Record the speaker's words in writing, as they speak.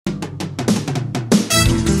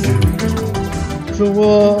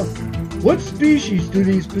What species do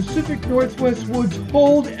these Pacific Northwest woods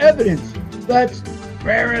hold evidence that's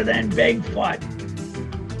rarer than Bigfoot?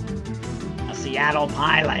 A Seattle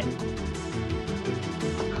pilot.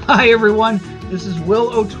 Hi, everyone. This is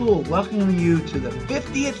Will O'Toole welcoming you to the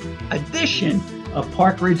 50th edition of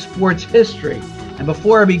Park Ridge Sports History. And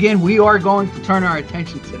before I begin, we are going to turn our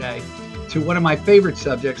attention today to one of my favorite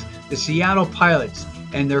subjects, the Seattle Pilots,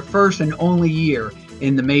 and their first and only year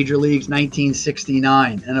in the major leagues,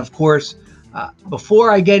 1969. And of course, before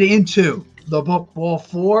I get into the book Ball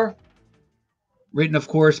 4, written, of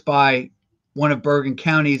course, by one of Bergen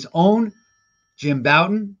County's own, Jim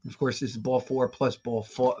Bouton. Of course, this is Ball 4 plus Ball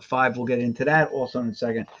 5. We'll get into that also in a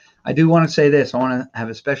second. I do want to say this. I want to have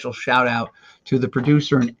a special shout out to the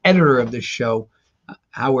producer and editor of this show,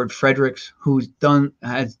 Howard Fredericks, who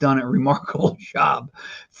has done a remarkable job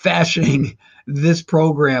fashioning this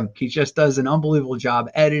program. He just does an unbelievable job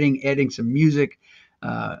editing, adding some music,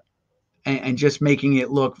 and just making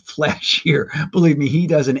it look flashier. Believe me, he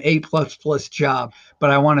does an A++ job.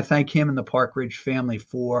 But I want to thank him and the Park Ridge family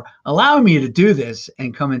for allowing me to do this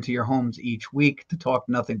and come into your homes each week to talk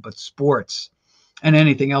nothing but sports and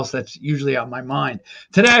anything else that's usually on my mind.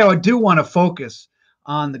 Today, I do want to focus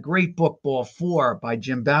on the great book Ball 4 by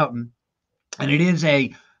Jim Bouton. And it is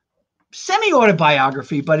a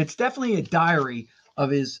semi-autobiography, but it's definitely a diary of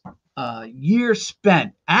his year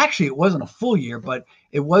spent. Actually, it wasn't a full year, but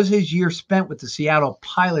it was his year spent with the Seattle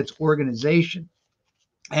Pilots organization.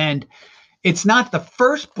 And it's not the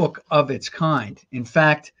first book of its kind. In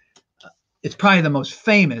fact, it's probably the most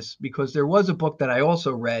famous because there was a book that I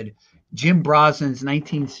also read, Jim Brosnan's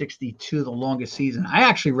 1962, The Longest Season. I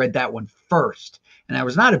actually read that one first, and I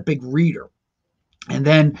was not a big reader. And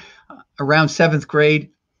then around 7th grade,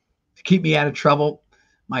 to keep me out of trouble,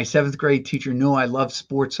 my 7th grade teacher knew I loved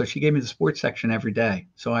sports, so she gave me the sports section every day.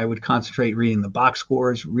 So I would concentrate reading the box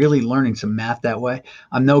scores, really learning some math that way.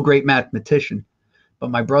 I'm no great mathematician, but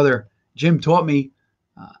my brother Jim taught me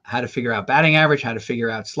how to figure out batting average, how to figure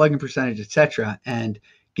out slugging percentage, etc. And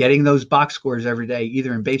getting those box scores every day,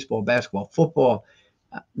 either in baseball, basketball, football,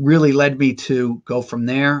 really led me to go from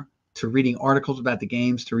there to reading articles about the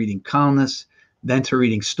games, to reading columnists, then to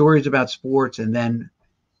reading stories about sports, and then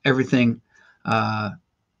everything that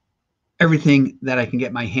I can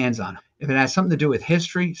get my hands on. If it has something to do with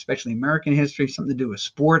history, especially American history, something to do with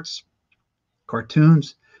sports,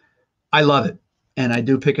 cartoons, I love it. And I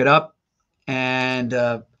do pick it up. And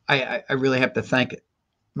I really have to thank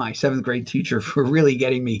my 7th grade teacher for really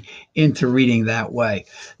getting me into reading that way.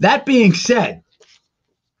 That being said,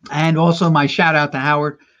 and also my shout out to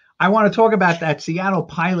Howard, I want to talk about that Seattle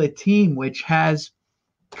Pilot team, which has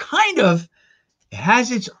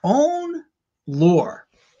its own lore.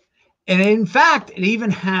 And in fact, it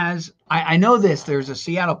even has, I know this, there's a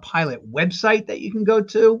Seattle Pilot website that you can go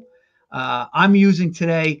to. I'm using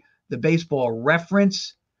today the Baseball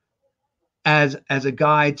Reference as a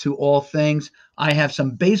guide to all things. I have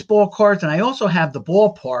some baseball cards, and I also have the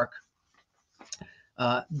ballpark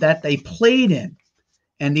that they played in.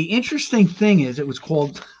 And the interesting thing is, it was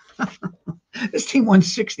called, this team won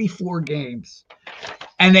 64 games.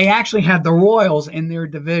 And they actually had the Royals in their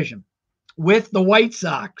division with the White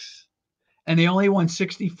Sox. And they only won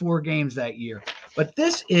 64 games that year. But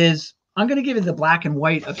this is, I'm going to give you the black and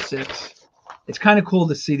white of 6. It's kind of cool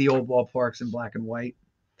to see the old ballparks in black and white.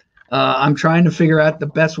 I'm trying to figure out the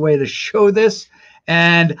best way to show this.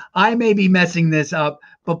 And I may be messing this up,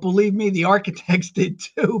 but believe me, the architects did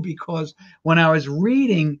too, because when I was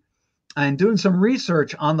reading and doing some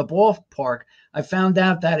research on the ballpark, I found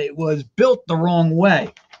out that it was built the wrong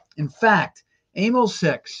way. In fact, Emil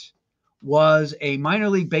Six was a minor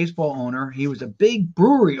league baseball owner. He was a big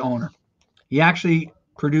brewery owner. He actually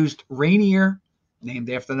produced Rainier, named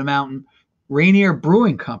after the mountain, Rainier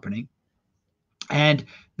Brewing Company. And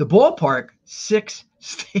the ballpark, Six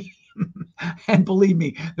Stadium. And believe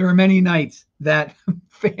me, there were many nights that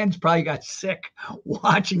fans probably got sick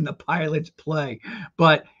watching the Pilots play.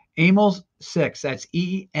 But Emil Six, that's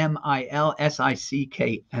Emilsick,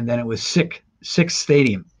 and then it was Six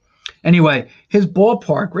Stadium. Anyway, his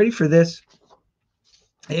ballpark, ready for this?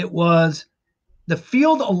 It was, the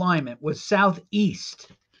field alignment was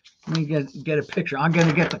southeast. Let me get a picture. I'm going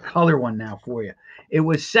to get the color one now for you. It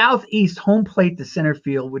was southeast, home plate to center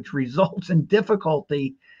field, which results in difficult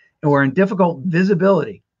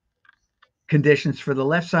visibility conditions for the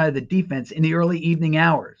left side of the defense in the early evening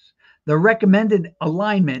hours. The recommended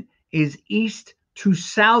alignment is east to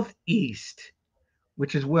southeast,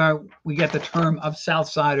 which is where we get the term of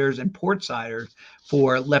Southsiders and Portsiders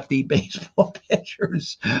for lefty baseball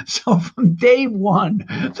pitchers. So from day one,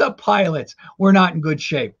 the Pilots were not in good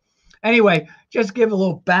shape. Anyway, just give a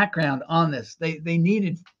little background on this. They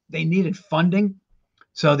needed funding,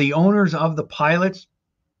 so the owners of the Pilots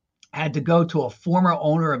had to go to a former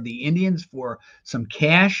owner of the Indians for some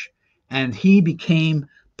cash, and he became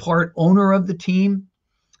part owner of the team.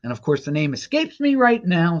 And of course, the name escapes me right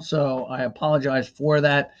now, so I apologize for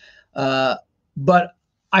that. But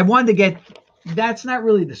I wanted to get that's not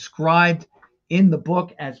really described in the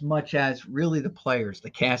book as much as really the players, the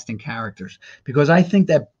cast and characters, because I think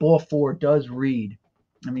that Ball 4 does read.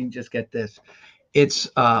 I mean, just get this. It's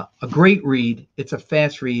a great read. It's a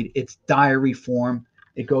fast read. It's diary form.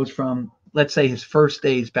 It goes from, let's say, his first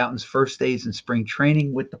days, Bouton's first days in spring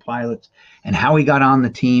training with the Pilots, and how he got on the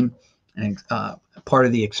team, and part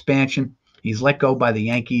of the expansion. He's let go by the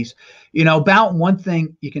Yankees. You know, Bouton, one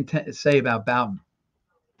thing you can say about Bouton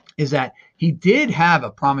is that he did have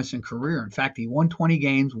a promising career. In fact, he won 20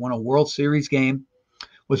 games, won a World Series game,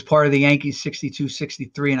 was part of the Yankees 62,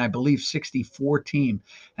 63, and I believe 64 team.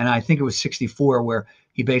 And I think it was 64 where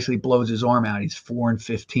he basically blows his arm out. He's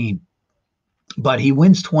 4-15. But he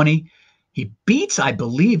wins 20. He beats, I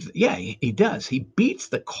believe, yeah, he does. He beats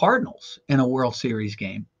the Cardinals in a World Series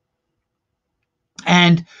game.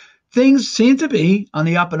 And things seem to be on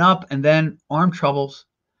the up and up, and then arm troubles.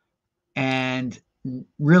 And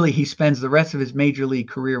really, he spends the rest of his major league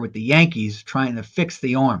career with the Yankees trying to fix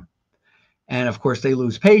the arm. And of course, they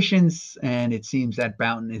lose patience, and it seems that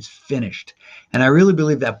Bouton is finished. And I really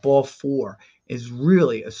believe that Ball 4 is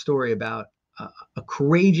really a story about a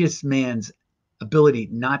courageous man's ability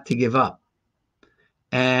not to give up.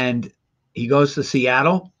 And he goes to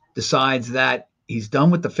Seattle, decides that he's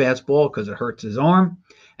done with the fastball because it hurts his arm,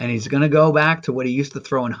 and he's going to go back to what he used to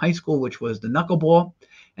throw in high school, which was the knuckleball.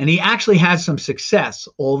 And he actually has some success,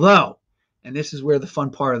 although, and this is where the fun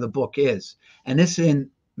part of the book is, and this in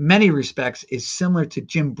many respects is similar to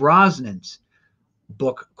Jim Brosnan's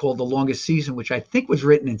book called The Longest Season, which I think was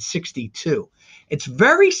written in 62. It's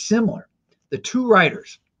very similar. The two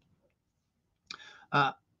writers,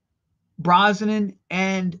 Brosnan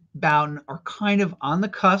and Bouton, are kind of on the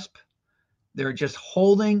cusp. They're just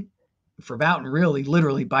holding, for Bouton, really,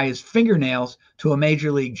 literally by his fingernails to a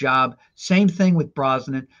major league job. Same thing with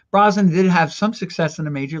Brosnan. Brosnan did have some success in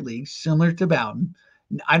the major leagues, similar to Bouton.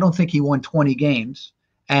 I don't think he won 20 games,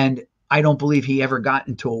 and I don't believe he ever got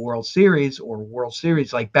into a World Series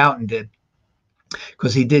like Bouton did,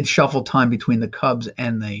 because he did shuffle time between the Cubs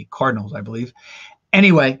and the Cardinals, I believe.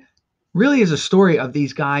 Anyway, really is a story of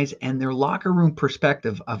these guys and their locker room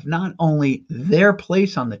perspective of not only their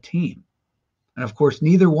place on the team, and of course,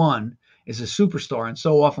 neither one is a superstar. And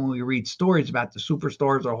so often we read stories about the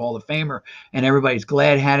superstars or Hall of Famer, and everybody's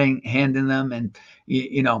glad handing them and,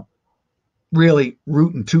 really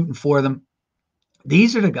rooting, tooting for them.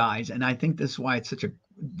 These are the guys, and I think this is why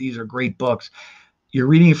these are great books. You're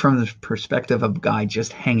reading from the perspective of a guy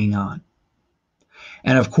just hanging on.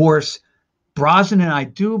 And of course, Brosnan, I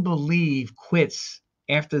do believe, quits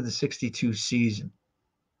after the 62 season.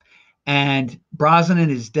 And Brosnan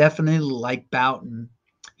is definitely like Bouton.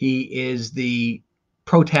 He is the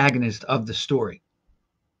protagonist of the story.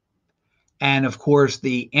 And of course,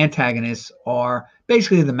 the antagonists are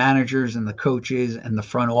basically the managers and the coaches and the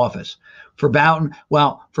front office. For Bouton,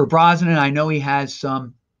 for Brosnan, I know he has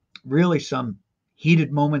some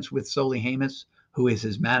heated moments with Solly Hamas, who is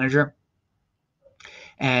his manager.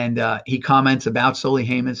 And he comments about Solly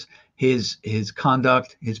Hamas, his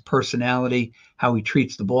conduct, his personality, how he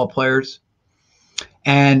treats the ball players.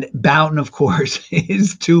 And Bouton, of course,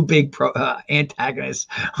 his two big antagonists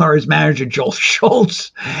are his manager, Joel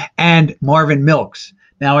Schultz, and Marvin Milks.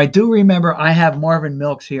 Now, I do remember I have Marvin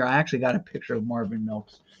Milks here. I actually got a picture of Marvin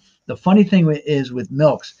Milks. The funny thing is with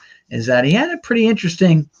Milks is that he had a pretty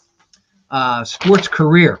interesting sports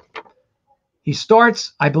career. He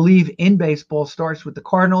starts, I believe, in baseball, starts with the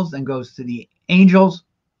Cardinals, then goes to the Angels,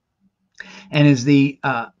 and is the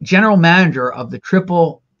general manager of the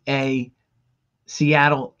Triple-A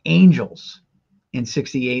Seattle Angels in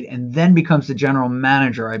 68, and then becomes the general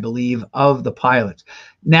manager, I believe, of the Pilots.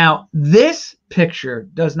 Now, this picture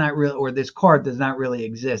does not really, or this card does not really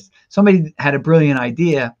exist. Somebody had a brilliant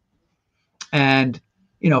idea and,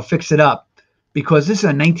 fix it up, because this is a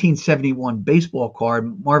 1971 baseball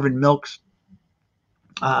card. Marvin Milks,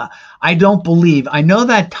 I know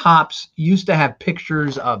that Topps used to have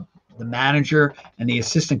pictures of the manager and the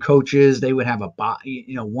assistant coaches. They would have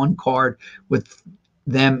one card with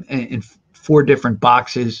them in 4 different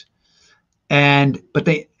boxes, and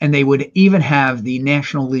they would even have the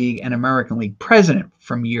National League and American League president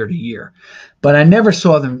from year to year. But I never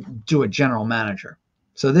saw them do a general manager.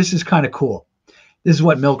 So this is kind of cool. This is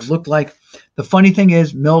what Milks looked like. The funny thing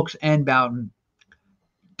is, Milks and Bouton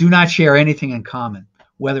do not share anything in common,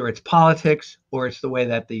 whether it's politics or it's the way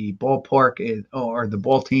that the ballpark is, or the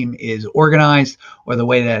ball team is organized, or the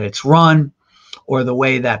way that it's run, or the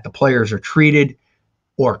way that the players are treated,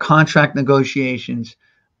 or contract negotiations.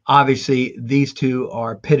 Obviously, these two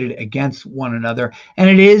are pitted against one another, and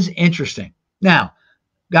it is interesting. Now,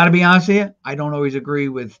 got to be honest with you, I don't always agree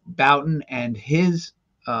with Bouton and his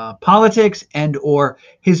politics and or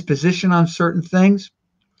his position on certain things.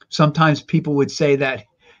 Sometimes people would say that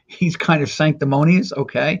he's kind of sanctimonious.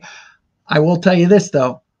 Okay. I will tell you this,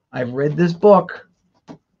 though. I've read this book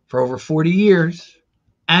for over 40 years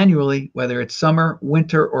annually, whether it's summer,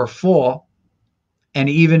 winter, or fall, and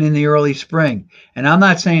even in the early spring. And I'm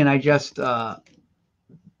not saying I just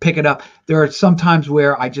pick it up. There are some times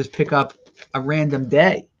where I just pick up a random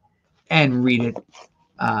day and read it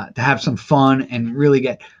to have some fun and really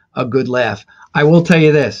get a good laugh. I will tell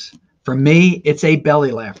you this. For me, it's a belly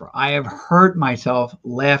laugher. I have hurt myself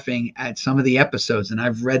laughing at some of the episodes, and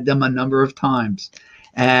I've read them a number of times.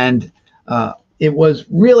 And it was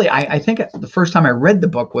really, I think the first time I read the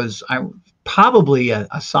book was probably a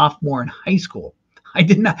sophomore in high school. I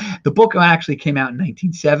did not. The book actually came out in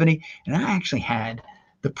 1970, and I actually had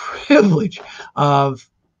the privilege of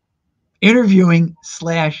interviewing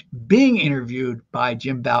 / being interviewed by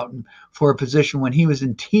Jim Bouton for a position when he was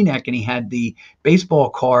in Teaneck, and he had the baseball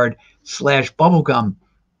card / bubblegum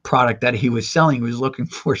product that he was selling. He was looking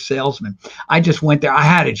for salesmen. I just went there. I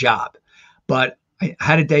had a job, but I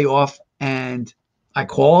had a day off, and I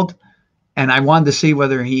called, and I wanted to see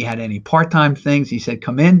whether he had any part-time things. He said,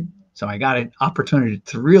 come in. So I got an opportunity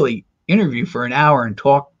to really interview for an hour and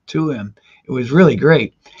talk to him. It was really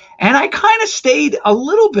great. And I kind of stayed a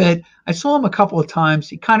little bit. I saw him a couple of times.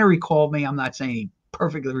 He kind of recalled me. I'm not saying he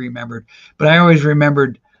perfectly remembered, but I always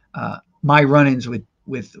remembered my run-ins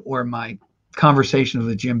with or my conversations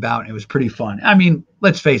with Jim Bouton. It was pretty fun. I mean,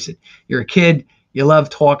 let's face it. You're a kid. You love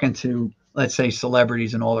talking to, let's say,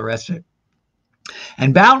 celebrities and all the rest of it.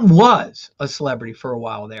 And Bouton was a celebrity for a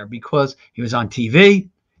while there because he was on TV.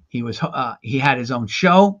 He had his own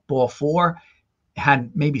show, Ball 4.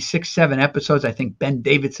 Had maybe 6-7 episodes. I think Ben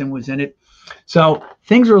Davidson was in it. So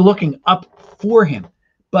things were looking up for him.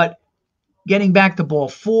 But getting back to Ball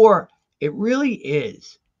 4, it really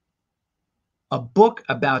is a book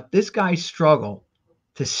about this guy's struggle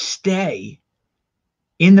to stay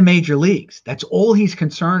in the major leagues. That's all he's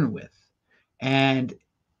concerned with. And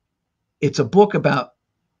it's a book about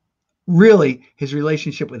really his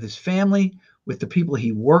relationship with his family, with the people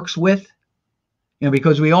he works with. You know,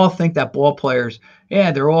 because we all think that ball players,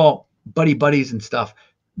 they're all buddies and stuff.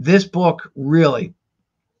 This book really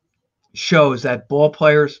shows that ball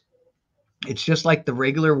players, it's just like the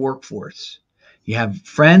regular workforce. You have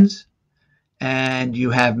friends and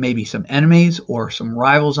you have maybe some enemies or some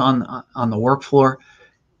rivals on the work floor.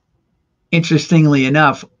 Interestingly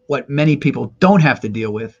enough, what many people don't have to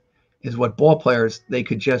deal with is what ball players, they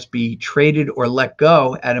could just be traded or let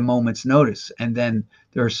go at a moment's notice. And then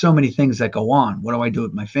there are so many things that go on. What do I do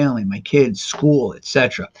with my family, my kids, school,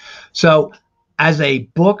 etc.? So as a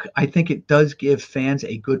book, I think it does give fans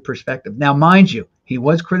a good perspective. Now, mind you, he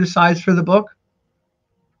was criticized for the book.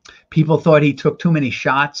 People thought he took too many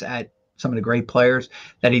shots at some of the great players,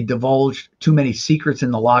 that he divulged too many secrets in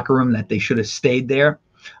the locker room, that they should have stayed there.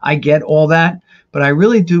 I get all that, but I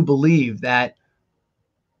really do believe that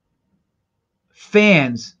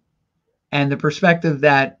fans and the perspective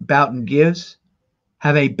that Bouton gives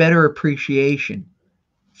have a better appreciation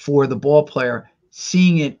for the ball player,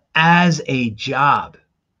 seeing it as a job,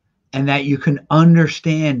 and that you can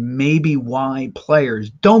understand maybe why players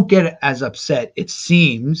don't get as upset, it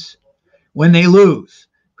seems, when they lose,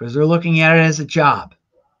 because they're looking at it as a job,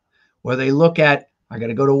 or they look at, I got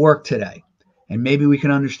to go to work today. And maybe we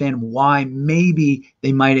can understand why maybe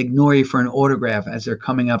they might ignore you for an autograph as they're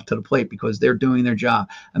coming up to the plate because they're doing their job.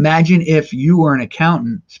 Imagine if you were an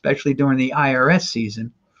accountant, especially during the IRS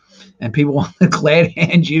season, and people want to glad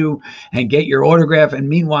hand you and get your autograph. And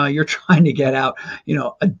meanwhile, you're trying to get out,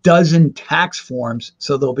 a dozen tax forms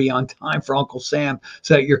so they'll be on time for Uncle Sam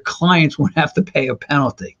so that your clients won't have to pay a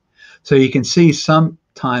penalty. So you can see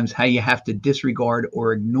sometimes how you have to disregard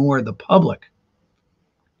or ignore the public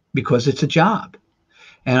because it's a job.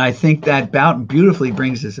 And I think that Bouton beautifully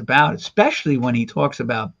brings this about, especially when he talks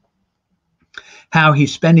about how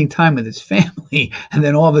he's spending time with his family. And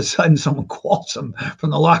then all of a sudden someone calls him from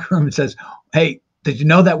the locker room and says, hey, did you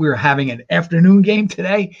know that we were having an afternoon game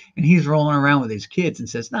today? And he's rolling around with his kids and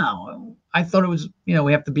says, no, I thought it was, we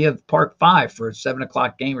have to be at Park 5 for a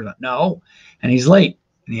 7:00 game or something. No. And he's late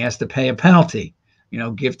and he has to pay a penalty,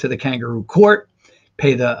 give to the kangaroo court,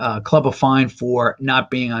 pay the club a fine for not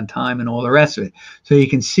being on time and all the rest of it. So you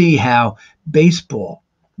can see how baseball,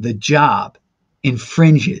 the job,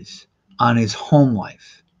 infringes on his home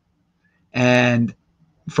life. And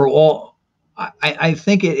for all, I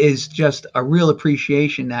think it is just a real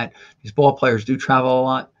appreciation that these ball players do travel a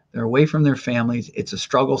lot. They're away from their families. It's a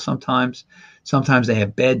struggle sometimes. Sometimes they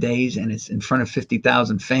have bad days, and it's in front of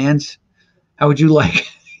 50,000 fans. How would you like,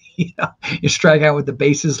 you strike out with the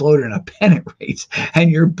bases loaded in a pennant race,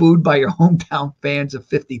 and you're booed by your hometown fans of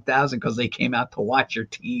 50,000 because they came out to watch your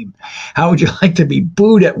team? How would you like to be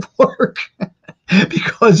booed at work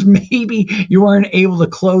because maybe you weren't able to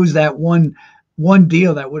close that one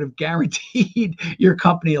deal that would have guaranteed your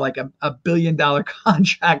company like a $1 billion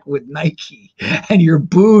contract with Nike, and you're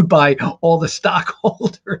booed by all the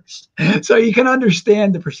stockholders? So you can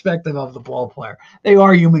understand the perspective of the ball player. They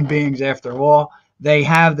are human beings after all. They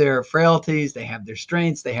have their frailties, they have their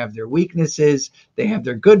strengths, they have their weaknesses, they have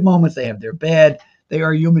their good moments, they have their bad. They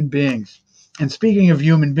are human beings. And speaking of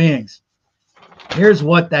human beings, here's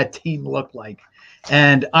what that team looked like.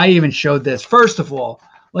 And I even showed this. First of all,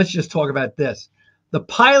 let's just talk about this. The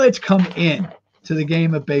Pilots come in to the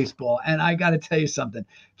game of baseball, and I got to tell you something.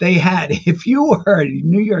 They had, if you were a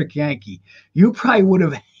New York Yankee, you probably would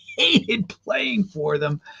have hated playing for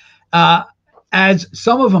them, as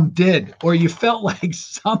some of them did, or you felt like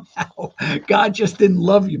somehow God just didn't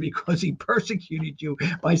love you because he persecuted you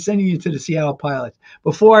by sending you to the Seattle Pilots.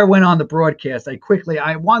 Before I went on the broadcast, I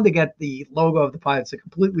wanted to get the logo of the Pilots. I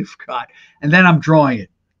completely forgot, and then I'm drawing it.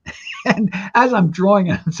 And as I'm drawing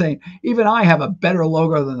it, I'm saying, even I have a better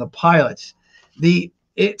logo than the Pilots.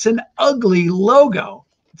 It's an ugly logo.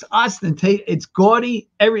 It's ostentatious. It's gaudy.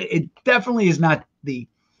 It definitely is not the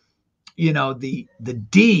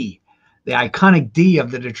D, the iconic D of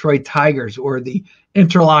the Detroit Tigers, or the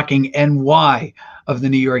interlocking NY of the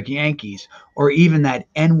New York Yankees, or even that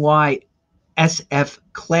NYSF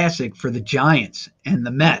classic for the Giants and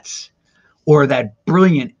the Mets, or that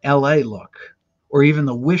brilliant LA look, or even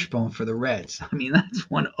the wishbone for the Reds. I mean, that's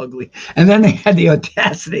one ugly. And then they had the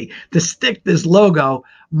audacity to stick this logo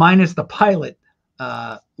minus the Pilot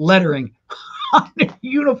lettering on their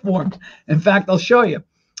uniforms. In fact, I'll show you.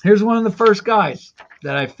 Here's one of the first guys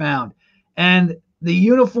that I found. And the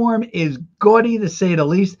uniform is gaudy, to say the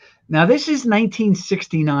least. Now, this is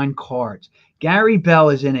 1969 cards. Gary Bell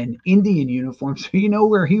is in an Indian uniform, so you know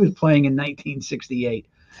where he was playing in 1968.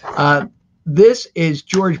 This is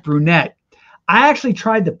George Brunette. I actually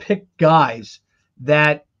tried to pick guys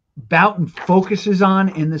that Boughton focuses on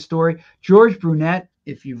in the story. George Brunette,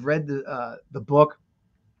 if you've read the book,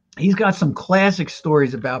 he's got some classic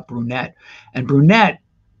stories about Brunette. And Brunette,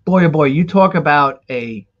 boy, oh boy, you talk about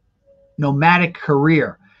a nomadic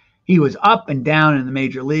career. He was up and down in the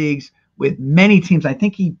major leagues with many teams. I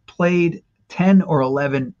think he played 10 or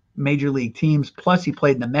 11 major league teams, plus he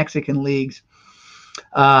played in the Mexican leagues.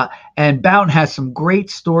 And Boughton has some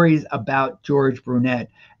great stories about George Brunette.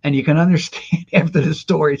 And you can understand after the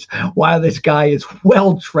stories why this guy is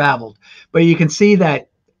well-traveled. But you can see that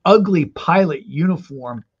ugly Pilot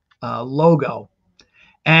uniform logo.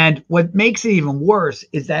 And what makes it even worse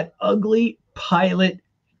is that ugly Pilot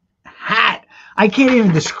hat. I can't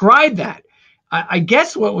even describe that. I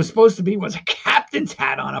guess what was supposed to be was a captain's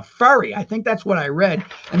hat on a furry. I think that's what I read.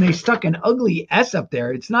 And they stuck an ugly S up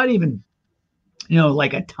there. It's not even,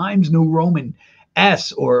 like a Times New Roman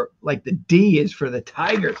S, or like the D is for the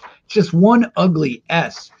Tigers. It's just one ugly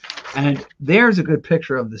S. And there's a good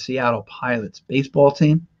picture of the Seattle Pilots baseball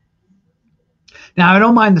team. Now, I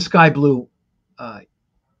don't mind the sky blue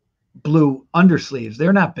undersleeves.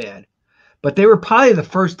 They're not bad. But they were probably the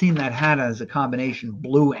first team that had it as a combination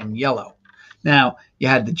blue and yellow. Now, you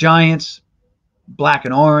had the Giants, black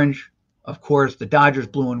and orange. Of course, the Dodgers,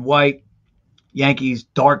 blue and white. Yankees,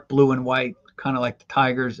 dark blue and white, kind of like the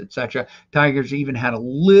Tigers, etc. Tigers even had a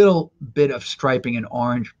little bit of striping in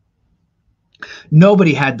orange.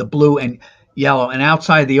 Nobody had the blue and yellow. And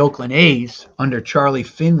outside the Oakland A's, under Charlie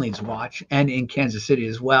Finley's watch, and in Kansas City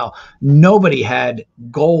as well, nobody had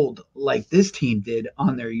gold like this team did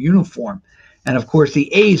on their uniform. And of course,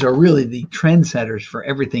 the A's are really the trendsetters for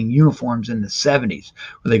everything uniforms in the 70s,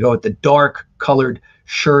 where they go with the dark colored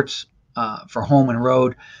shirts for home and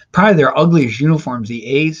road. Probably their ugliest uniforms, the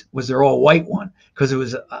A's, was their all white one, because it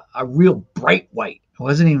was a real bright white. It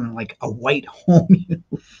wasn't even like a white home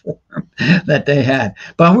uniform that they had.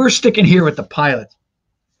 But we're sticking here with the Pilots.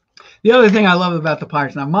 The other thing I love about the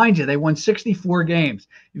Pirates, now mind you, they won 64 games.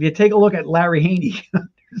 If you take a look at Larry Haney, you can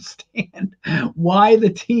understand why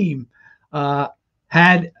the team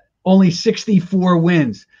had only 64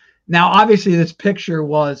 wins. Now, obviously, this picture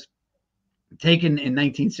was taken in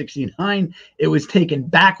 1969. It was taken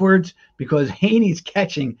backwards because Haney's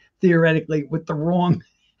catching theoretically with the wrong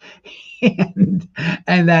hand,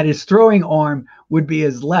 and that his throwing arm would be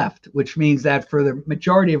his left, which means that for the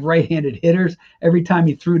majority of right-handed hitters, every time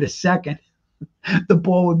he threw to second, the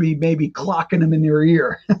ball would be maybe clocking them in their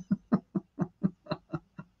ear.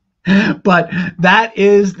 But that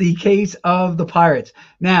is the case of the Pirates.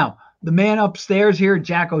 Now, the man upstairs here,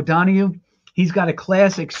 Jack O'Donoghue, he's got a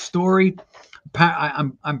classic story.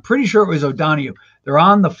 I'm pretty sure it was O'Donoghue. They're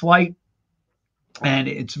on the flight, and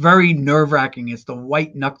it's very nerve-wracking. It's the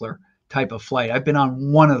white knuckler type of flight. I've been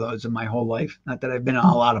on one of those in my whole life. Not that I've been on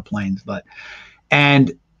a lot of planes, but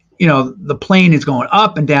and you know, the plane is going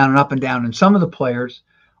up and down and up and down, and some of the players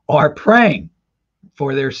are praying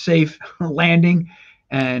for their safe landing.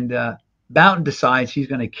 And Boughton decides he's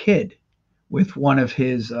going to kid with one of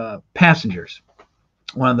his passengers,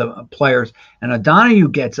 one of the players. And O'Donoghue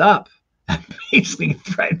gets up and basically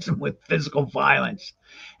threatens him with physical violence.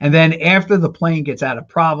 And then after the plane gets out of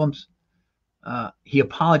problems, he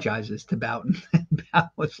apologizes to Boughton. And Boughton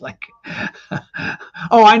was like,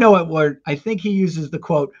 oh, I know what word. I think he uses the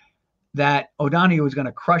quote that O'Donoghue was going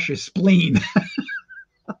to crush his spleen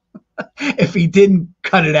if he didn't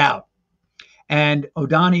cut it out. And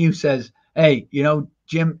O'Donoghue says, hey, you know,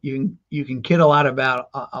 Jim, you can kid a lot about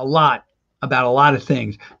a lot of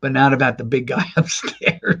things, but not about the big guy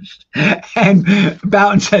upstairs. And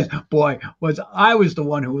Boughton says, boy, I was the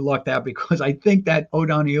one who lucked out, because I think that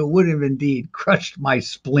O'Donoghue would have indeed crushed my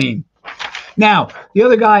spleen. Now, the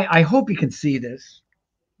other guy, I hope you can see this.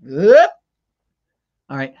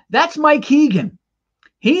 All right, that's Mike Hegan.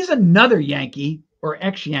 He's another Yankee or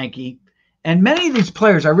ex-Yankee. And many of these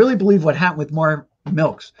players, I really believe what happened with Marvin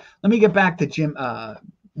Milks. Let me get back to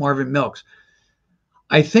Marvin Milks.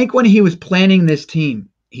 I think when he was planning this team,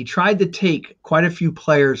 he tried to take quite a few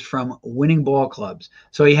players from winning ball clubs.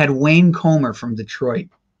 So he had Wayne Comer from Detroit,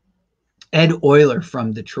 Ed Euler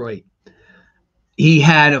from Detroit. He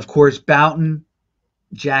had, of course, Boughton,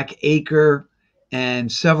 Jack Aker,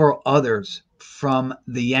 and several others from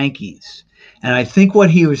the Yankees. And I think what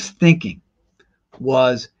he was thinking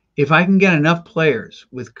was, if I can get enough players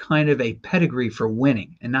with kind of a pedigree for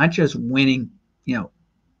winning, and not just winning,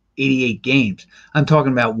 88 games, I'm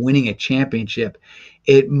talking about winning a championship,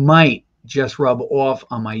 it might just rub off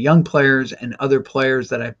on my young players and other players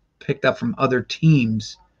that I picked up from other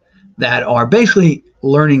teams that are basically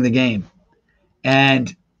learning the game.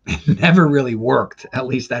 And it never really worked, at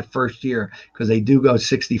least that first year, because they do go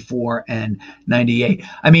 64 and 98.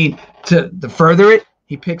 I mean, to further it,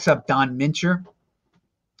 he picks up Don Mincher.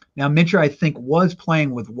 Now, Mincher, I think, was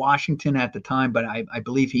playing with Washington at the time, but I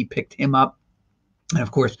believe he picked him up. And,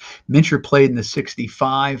 of course, Mincher played in the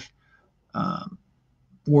 65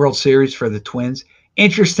 World Series for the Twins.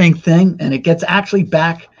 Interesting thing, and it gets actually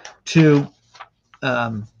back to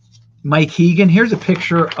Mike Hegan. Here's a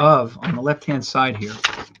picture of, on the left-hand side here,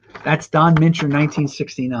 that's Don Mincher,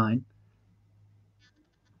 1969,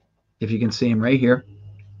 if you can see him right here.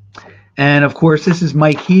 And, of course, this is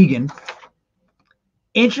Mike Hegan.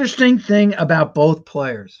 Interesting thing about both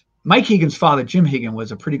players. Mike Hegan's father, Jim Hegan,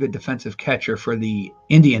 was a pretty good defensive catcher for the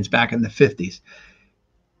Indians back in the 50s.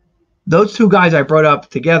 Those two guys I brought up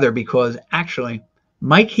together because actually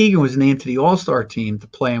Mike Hegan was named to the All-Star team to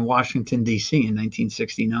play in Washington, D.C. in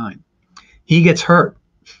 1969. He gets hurt.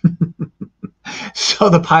 So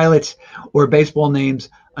the Pilots, or baseball, names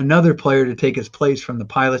another player to take his place from the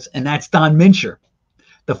Pilots, and that's Don Mincher.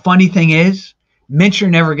 The funny thing is, Mincher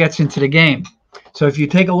never gets into the game. So if you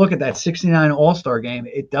take a look at that 69 All-Star game,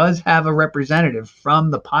 it does have a representative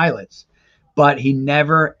from the Pilots, but he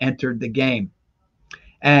never entered the game.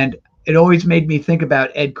 And it always made me think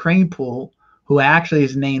about Ed Kranepool, who actually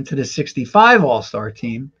is named to the 65 All-Star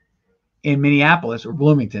team in Minneapolis or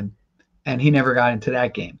Bloomington, and he never got into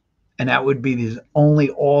that game. And that would be his only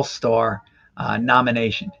All-Star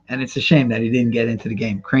nomination. And it's a shame that he didn't get into the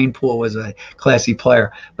game. Kranepool was a classy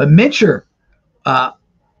player. But Mincher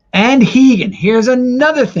and Hegan, here's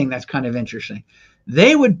another thing that's kind of interesting.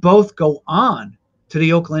 They would both go on to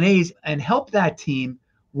the Oakland A's and help that team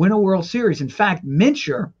win a World Series. In fact,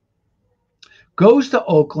 Mincher goes to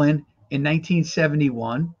Oakland in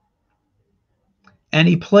 1971, and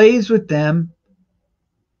he plays with them.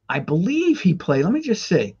 I believe he played, let me just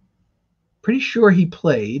see. Pretty sure he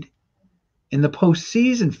played in the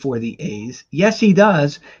postseason for the A's. Yes, he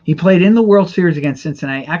does. He played in the World Series against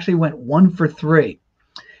Cincinnati. Actually went 1 for 3.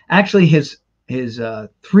 Actually, his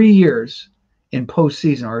 3 years in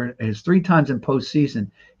postseason, or his 3 times in postseason,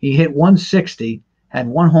 he hit 160, had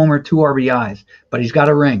 1 homer, 2 RBIs, but he's got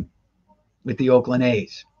a ring with the Oakland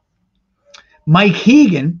A's. Mike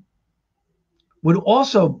Hegan would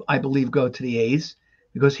also, I believe, go to the A's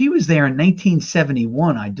because he was there in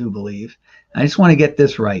 1971, I do believe. I just want to get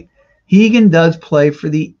this right. Hegan does play for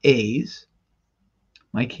the A's.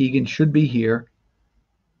 Mike Hegan should be here.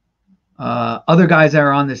 Other guys that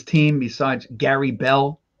are on this team besides Gary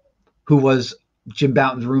Bell, who was Jim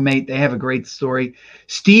Bouton's roommate, they have a great story.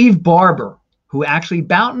 Steve Barber, who actually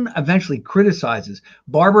Bouton eventually criticizes.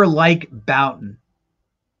 Barber, like Bouton,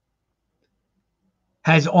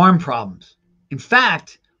 has arm problems. In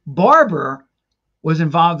fact, Barber was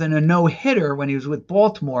involved in a no-hitter when he was with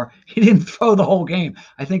Baltimore. He didn't throw the whole game.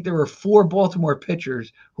 I think there were 4 Baltimore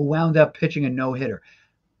pitchers who wound up pitching a no-hitter.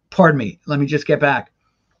 Pardon me. Let me just get back.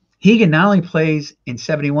 Hegan not only plays in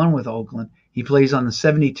 71 with Oakland, he plays on the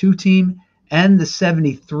 72 team and the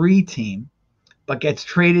 73 team, but gets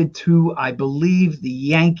traded to, I believe, the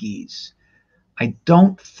Yankees. I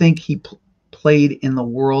don't think he played in the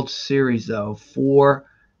World Series, though,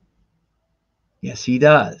 yes, he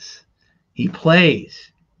does. He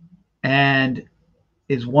plays and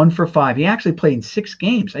is 1 for 5. He actually played in 6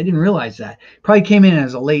 games. I didn't realize that. Probably came in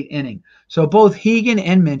as a late inning. So both Hegan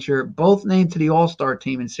and Mincher, both named to the All-Star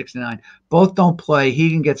team in 69, both don't play.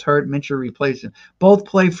 Hegan gets hurt. Mincher replaces him. Both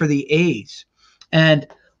play for the A's. And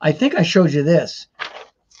I think I showed you this.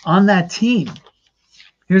 On that team,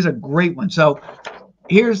 here's a great one. So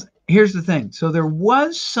here's the thing. So there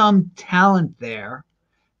was some talent there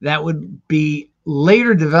that would be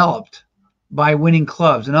later developed by winning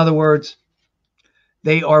clubs. In other words,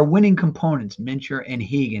 they are winning components, Mincher and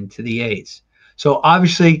Hegan, to the A's. So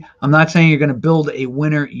obviously, I'm not saying you're going to build a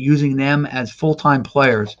winner using them as full-time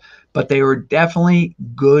players, but they were definitely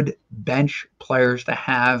good bench players to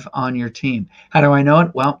have on your team. How do I know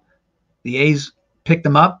it? Well, the A's picked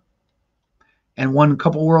them up and won a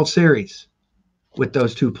couple World Series with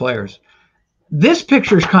those 2 players. This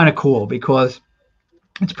picture is kind of cool because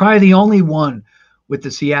it's probably the only one with the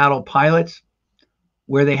Seattle Pilots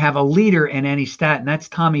where they have a leader in any stat, and that's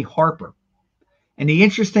Tommy Harper. And the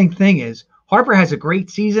interesting thing is, Harper has a great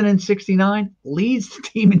season in 69, leads the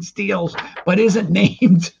team in steals, but isn't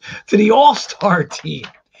named to the All-Star team.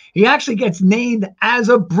 He actually gets named as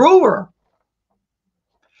a Brewer.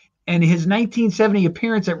 And his 1970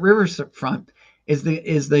 appearance at Riverfront is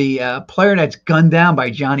the player that's gunned down by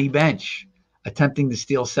Johnny Bench, attempting to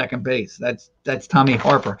steal second base. That's Tommy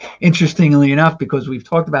Harper. Interestingly enough, because we've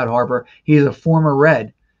talked about Harper, he is a former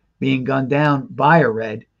Red, being gunned down by a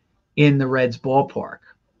Red in the Reds ballpark.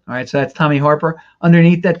 All right, so that's Tommy Harper.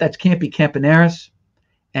 Underneath that, that's Campy Campaneris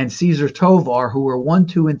and Cesar Tovar, who were 1,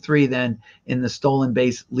 2, and 3 then in the stolen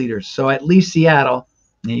base leaders. So at least Seattle,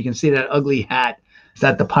 and you can see that ugly hat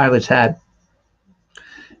that the Pilots had,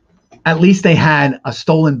 at least they had a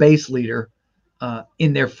stolen base leader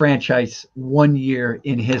in their franchise 1 year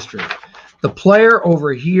in history. The player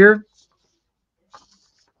over here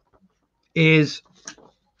is,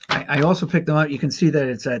 I also picked them up. You can see that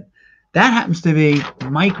it's that happens to be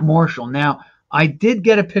Mike Marshall. Now, I did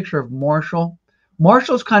get a picture of Marshall.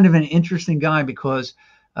 Marshall's kind of an interesting guy because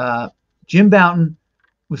Jim Bouton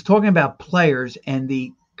was talking about players and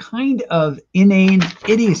the kind of inane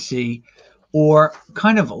idiocy or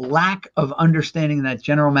kind of lack of understanding that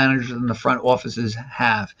general managers in the front offices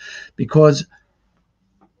have. Because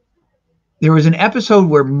there was an episode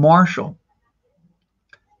where Marshall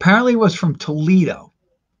apparently was from Toledo,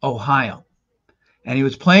 Ohio, and he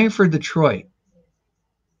was playing for Detroit.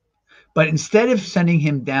 But instead of sending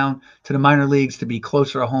him down to the minor leagues to be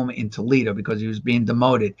closer to home in Toledo because he was being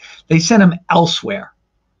demoted, they sent him elsewhere.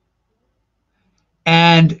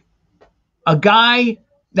 And a guy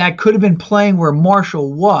that could have been playing where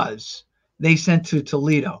Marshall was, they sent to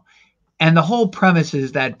Toledo. And the whole premise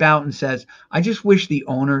is that Bouton says, I just wish the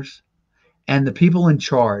owners and the people in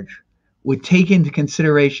charge would take into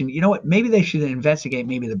consideration, you know what, maybe they should investigate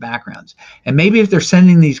maybe the backgrounds. And maybe if they're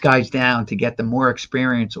sending these guys down to get them more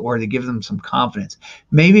experience or to give them some confidence,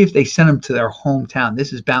 maybe if they send them to their hometown,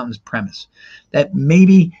 this is Bouton's premise, that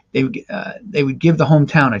maybe they would give the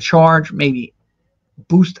hometown a charge, maybe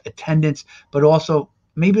boost attendance, but also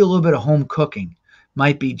maybe a little bit of home cooking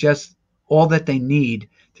might be just all that they need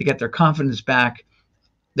to get their confidence back,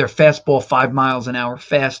 their fastball 5 miles an hour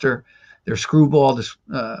faster, their screwball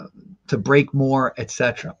to break more,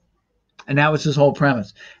 etc. And that was his whole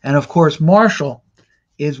premise. And of course, Marshall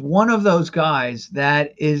is one of those guys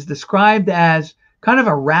that is described as kind of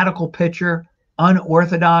a radical pitcher,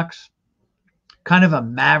 unorthodox, kind of a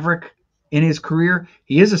maverick in his career.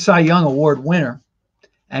 He is a Cy Young Award winner,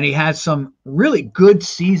 and he has some really good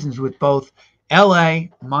seasons with both LA,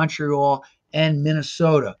 Montreal, and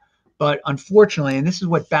Minnesota. But unfortunately, and this is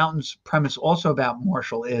what Bouton's premise also about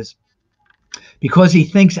Marshall is, because he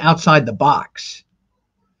thinks outside the box.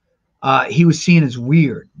 He was seen as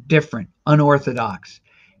weird, different, unorthodox.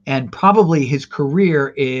 And probably his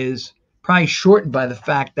career is probably shortened by the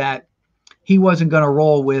fact that he wasn't going to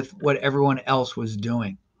roll with what everyone else was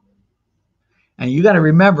doing. And you got to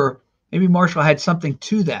remember, maybe Marshall had something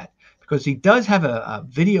to that, because he does have a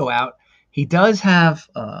video out. He does have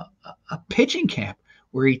a pitching camp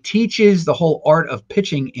where he teaches the whole art of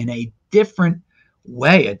pitching in a different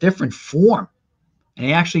way, a different form. And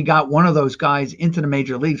he actually got one of those guys into the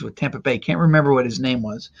major leagues with Tampa Bay. Can't remember what his name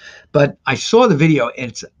was, but I saw the video, and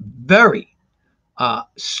it's very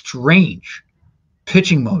strange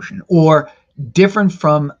pitching motion, or different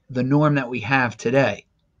from the norm that we have today,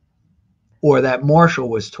 or that Marshall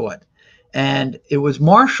was taught. And it was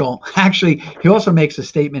Marshall, actually, he also makes a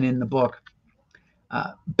statement in the book.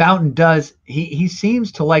 Bouton does, he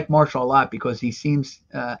seems to like Marshall a lot, because he seems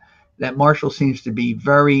that Marshall seems to be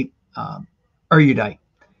very erudite.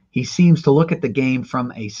 He seems to look at the game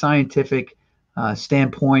from a scientific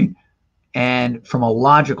standpoint and from a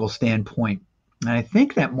logical standpoint. And I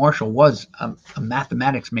think that Marshall was a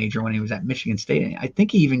mathematics major when he was at Michigan State. I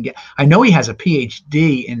think he even I know he has a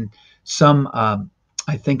PhD in some,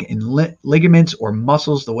 I think in ligaments or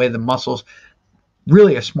muscles, the way the muscles,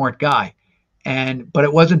 really a smart guy. But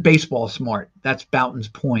it wasn't baseball smart. That's Bouton's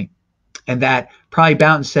point. And that probably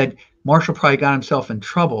Bouton said Marshall probably got himself in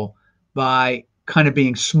trouble by kind of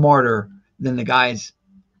being smarter than the guys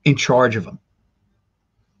in charge of him.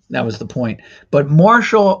 That was the point. But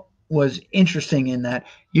Marshall was interesting in that,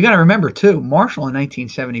 you got to remember too, Marshall in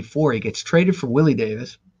 1974, he gets traded for Willie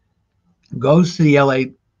Davis, goes to the LA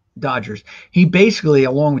Dodgers. He basically,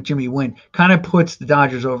 along with Jimmy Wynn, kind of puts the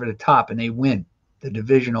Dodgers over the top, and they win the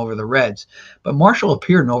division over the Reds. But Marshall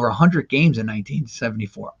appeared in over 100 games in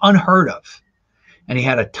 1974, unheard of. And he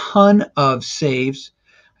had a ton of saves.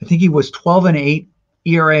 I think he was 12-8,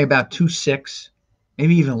 ERA about 2.6,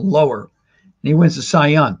 maybe even lower. And he wins the Cy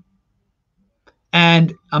Young.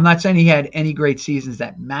 And I'm not saying he had any great seasons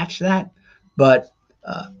that match that, but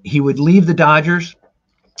he would leave the Dodgers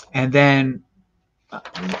and then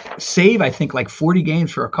save, I think, like 40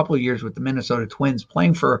 games for a couple of years with the Minnesota Twins,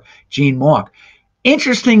 playing for Gene Mauch.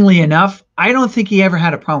 Interestingly enough, I don't think he ever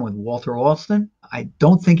had a problem with Walter Alston. I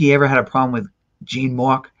don't think he ever had a problem with Gene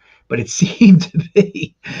Mauch, but it seemed to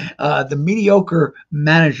be the mediocre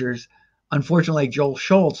managers, unfortunately, like Joel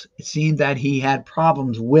Schultz, it seemed that he had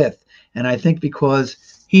problems with. And I think because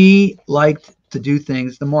he liked to do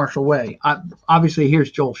things the Marshall way. Obviously,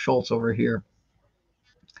 here's Joel Schultz over here.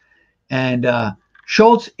 And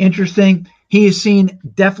Schultz, interesting. He is seen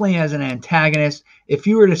definitely as an antagonist. If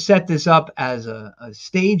you were to set this up as a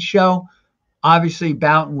stage show, obviously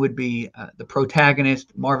Bouton would be the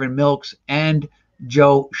protagonist, Marvin Milks and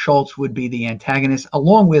Joe Schultz would be the antagonist,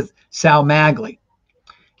 along with Sal Magley.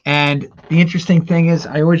 And the interesting thing is,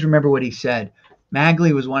 I always remember what he said.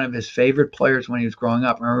 Magley was one of his favorite players when he was growing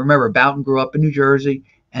up. And I remember Bouton grew up in New Jersey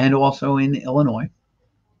and also in Illinois.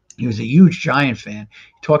 He was a huge Giant fan.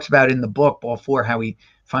 He talks about in the book, Ball 4, how he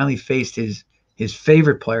finally faced his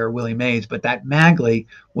favorite player, Willie Mays, but that Magley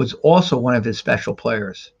was also one of his special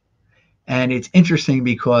players. And it's interesting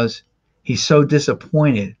because he's so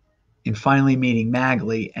disappointed in finally meeting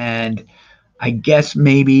Magley, and I guess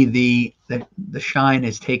maybe the shine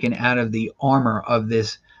is taken out of the armor of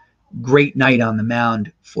this great night on the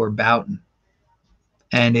mound for Bouton.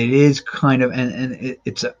 And it is kind of, and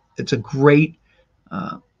it's a great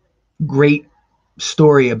great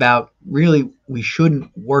story about, really, we shouldn't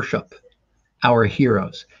worship our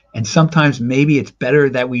heroes. And sometimes maybe it's better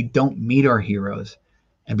that we don't meet our heroes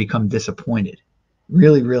and become disappointed.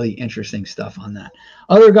 Really, really interesting stuff on that.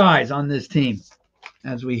 Other guys on this team,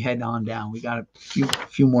 as we head on down, we got a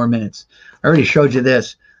few more minutes. I already showed you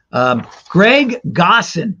this. Greg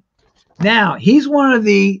Gosson. Now, he's one of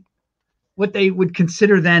what they would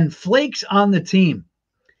consider then flakes on the team.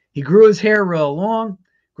 He grew his hair real long.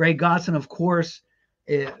 Greg Gosson, of course,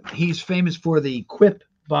 he's famous for the quip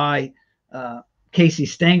by Casey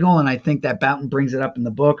Stengel, and I think that Bouton brings it up in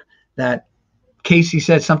the book, that Casey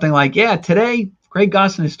said something like, yeah, today Greg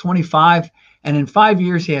Gosson is 25, and in 5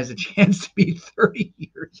 years he has a chance to be 30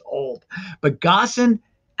 years old. But Gosson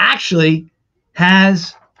actually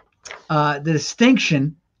has the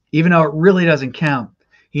distinction, even though it really doesn't count.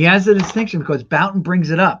 He has the distinction because Bouton brings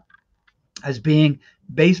it up as being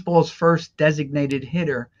baseball's first designated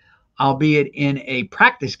hitter, albeit in a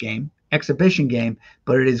practice game, exhibition game,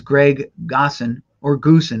 but it is Greg Gosson, or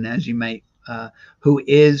Goosen, as you may, who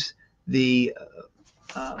is the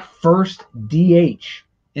first DH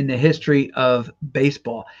in the history of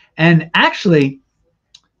baseball. And actually,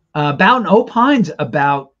 Bouton opines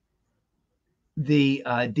about the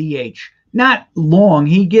DH. Not long.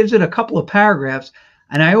 He gives it a couple of paragraphs,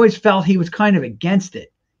 and I always felt he was kind of against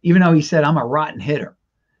it, even though he said, I'm a rotten hitter.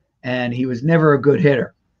 And he was never a good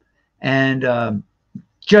hitter. And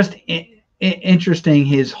just interesting,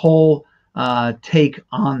 his whole take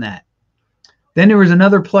on that. Then there was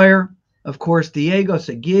another player, of course, Diego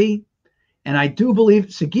Segui. And I do believe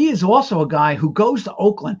Segui is also a guy who goes to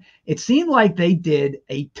Oakland. It seemed like they did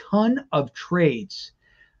a ton of trades.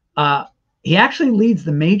 He actually leads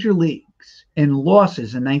the major leagues in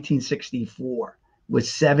losses in 1964 with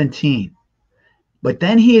 17. But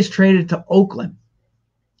then he is traded to Oakland.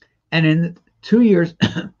 And in 2 years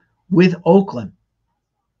with Oakland,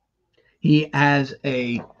 he has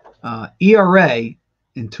a ERA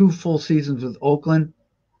in 2 full seasons with Oakland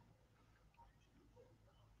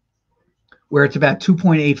where it's about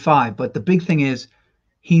 2.85. But the big thing is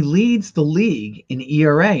he leads the league in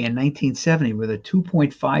ERA in 1970 with a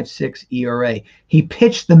 2.56 ERA. He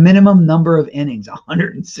pitched the minimum number of innings,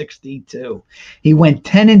 162. He went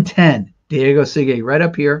 10-10, Diego Segui, right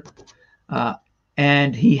up here.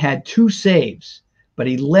 And he had 2 saves, but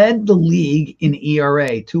he led the league in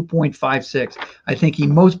ERA, 2.56. I think he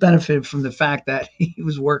most benefited from the fact that he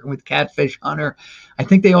was working with Catfish Hunter. I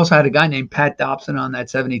think they also had a guy named Pat Dobson on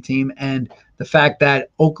that 70 team, and the fact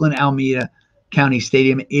that Oakland Alameda County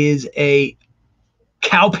Stadium is a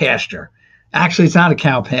cow pasture. Actually, it's not a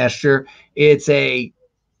cow pasture. It's a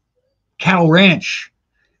cattle ranch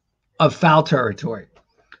of foul territory.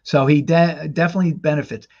 So he definitely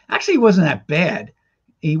benefits. Actually, he wasn't that bad.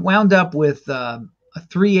 He wound up with a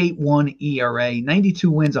 3.81 ERA, 92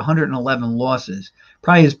 wins, 111 losses.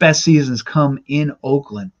 Probably his best seasons come in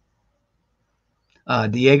Oakland.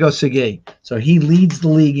 Diego Segui. So he leads the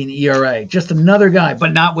league in ERA. Just another guy,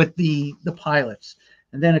 but not with the Pilots.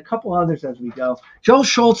 And then a couple others as we go. Joel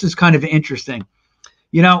Schultz is kind of interesting.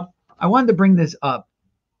 You know, I wanted to bring this up.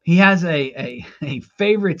 He has a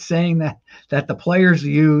favorite saying that the players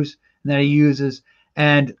use and that he uses.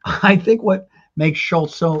 And I think what makes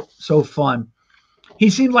Schultz so fun, he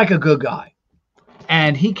seemed like a good guy.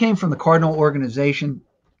 And he came from the Cardinal organization.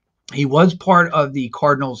 He was part of the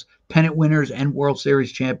Cardinals pennant winners and World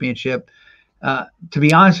Series championship. To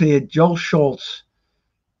be honest with you, Joel Schultz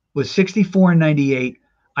was 64 and 98.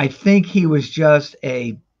 I think he was just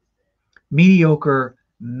a mediocre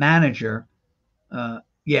manager.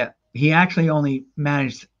 He actually only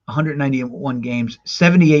managed 191 games,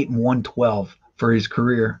 78 and 112 for his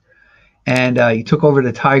career. And he took over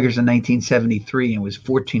the Tigers in 1973 and was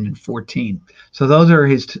 14 and 14. So those are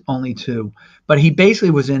his only 2. But he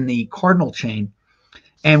basically was in the Cardinal chain.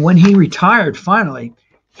 And when he retired, finally,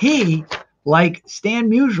 he, like Stan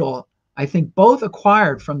Musial, I think both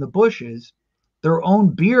acquired from the Bushes their own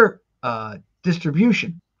beer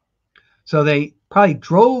distribution. So they probably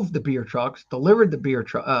drove the beer trucks, delivered the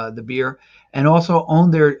beer, and also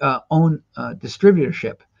owned their own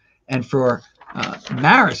distributorship. And for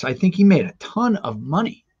Maris, I think he made a ton of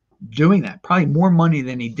money doing that, probably more money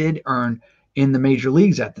than he did earn in the major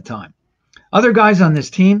leagues at the time. Other guys on this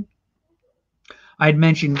team, I'd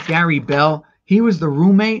mentioned Gary Bell. He was the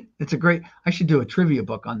roommate. I should do a trivia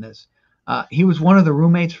book on this. He was one of the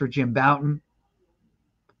roommates for Jim Bouton.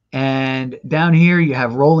 And down here you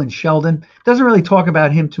have Roland Sheldon. Doesn't really talk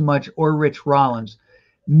about him too much, or Rich Rollins.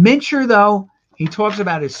 Mincher, though, he talks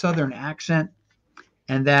about his Southern accent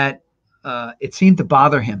and that it seemed to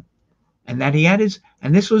bother him, and that he had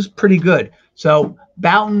and this was pretty good. So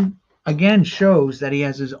Bouton, again, shows that he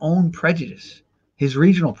has his own prejudice, his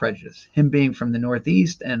regional prejudice, him being from the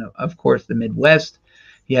Northeast and, of course, the Midwest.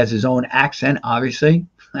 He has his own accent, obviously.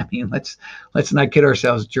 I mean, let's not kid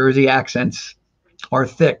ourselves. Jersey accents are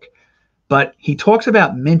thick. But he talks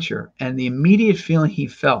about Mincher and the immediate feeling he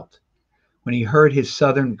felt when he heard his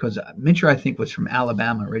Southern, because Mincher, I think, was from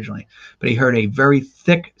Alabama originally, but he heard a very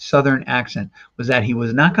thick Southern accent, was that he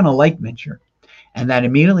was not going to like Mincher, and that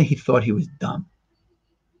immediately he thought he was dumb.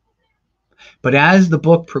 But as the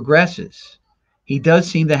book progresses, he does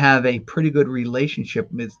seem to have a pretty good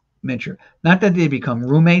relationship with Mincher. Not that they become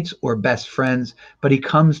roommates or best friends, but he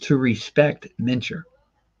comes to respect Mincher,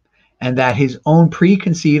 and that his own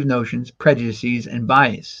preconceived notions, prejudices, and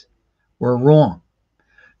bias were wrong.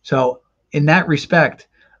 So in that respect,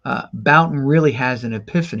 Bouton really has an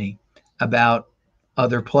epiphany about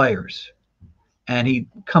other players. And he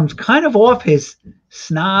comes kind of off his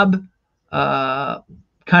snob,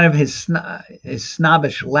 his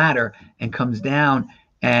snobbish ladder, and comes down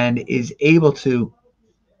and is able to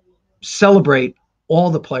celebrate all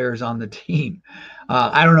the players on the team.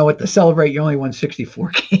 I don't know what to celebrate. You only won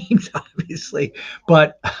 64 games, obviously.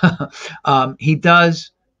 But he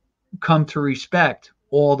does come to respect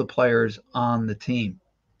all the players on the team.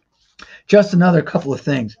 Just another couple of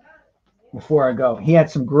things before I go. He had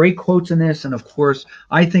some great quotes in this, and of course,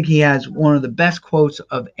 I think he has one of the best quotes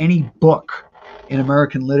of any book in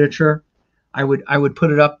American literature. I would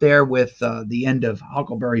put it up there with the end of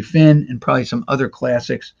Huckleberry Finn and probably some other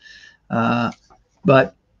classics.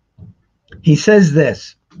 But he says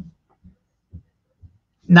this,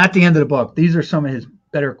 not the end of the book. These are some of his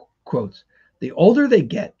better quotes. The older they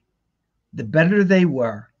get, the better they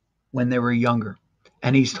were when they were younger.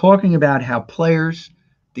 And he's talking about how players,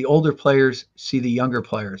 the older players, see the younger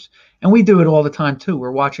players. And we do it all the time, too.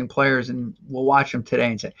 We're watching players, and we'll watch them today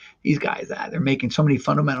and say, these guys, they're making so many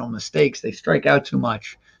fundamental mistakes. They strike out too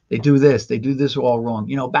much. They do this all wrong.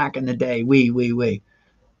 You know, back in the day, we.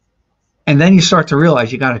 And then you start to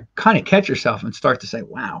realize you got to kind of catch yourself and start to say,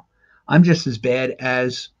 wow, I'm just as bad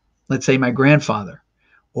as, let's say, my grandfather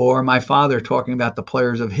or my father talking about the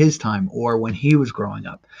players of his time or when he was growing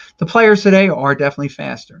up. The players today are definitely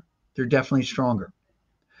faster. They're definitely stronger.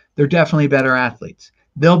 They're definitely better athletes.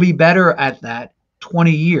 They'll be better at that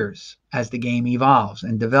 20 years as the game evolves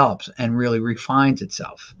and develops and really refines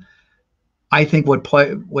itself. I think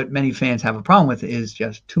what many fans have a problem with is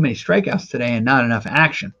just too many strikeouts today and not enough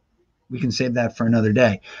action. We can save that for another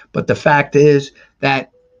day. But the fact is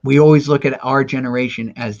that we always look at our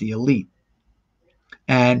generation as the elite.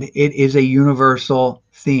 And it is a universal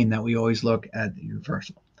theme that we always look at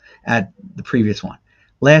the previous one.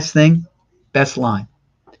 Last thing, best line.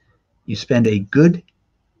 You spend a good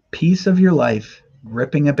piece of your life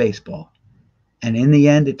gripping a baseball, and in the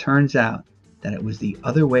end, it turns out that it was the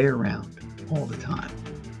other way around all the time.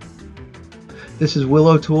 This is Will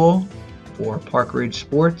O'Toole for Park Ridge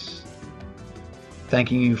Sports,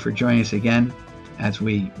 thanking you for joining us again as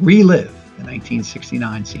we relive the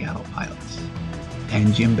 1969 Seattle Pilots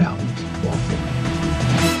and Jim Bowden's Ball 4.